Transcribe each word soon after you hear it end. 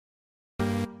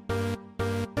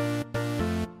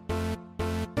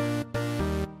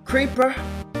creeper.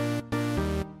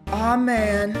 Aw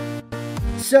man.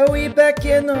 So we back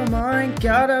in the mine,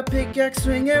 got a pickaxe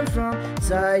swinging from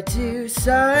side to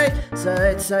side,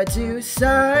 side to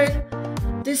side.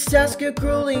 This task a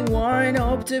grueling one,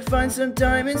 hope to find some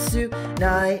diamonds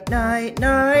tonight,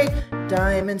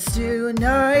 diamonds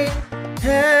tonight.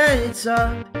 Heads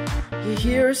up, you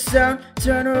hear a sound,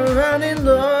 turn around and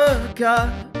look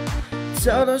up.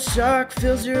 Total shock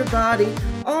fills your body.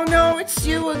 Oh no, it's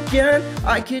you again.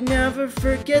 I could never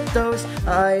forget those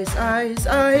eyes.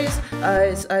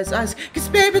 Cause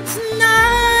baby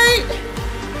tonight,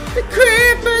 the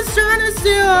creeper's trying to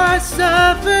steal our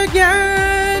stuff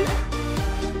again.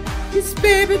 Cause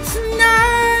baby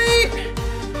tonight,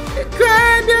 you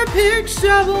grab your pick,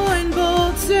 shovel and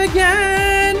bolts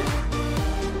again.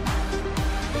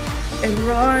 And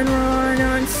run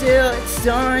until it's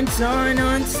done,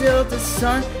 until the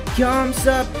sun comes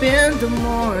up in the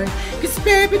morning. Cause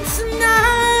baby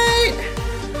tonight,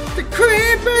 the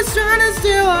creeper's trying to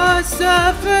steal our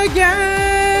stuff again.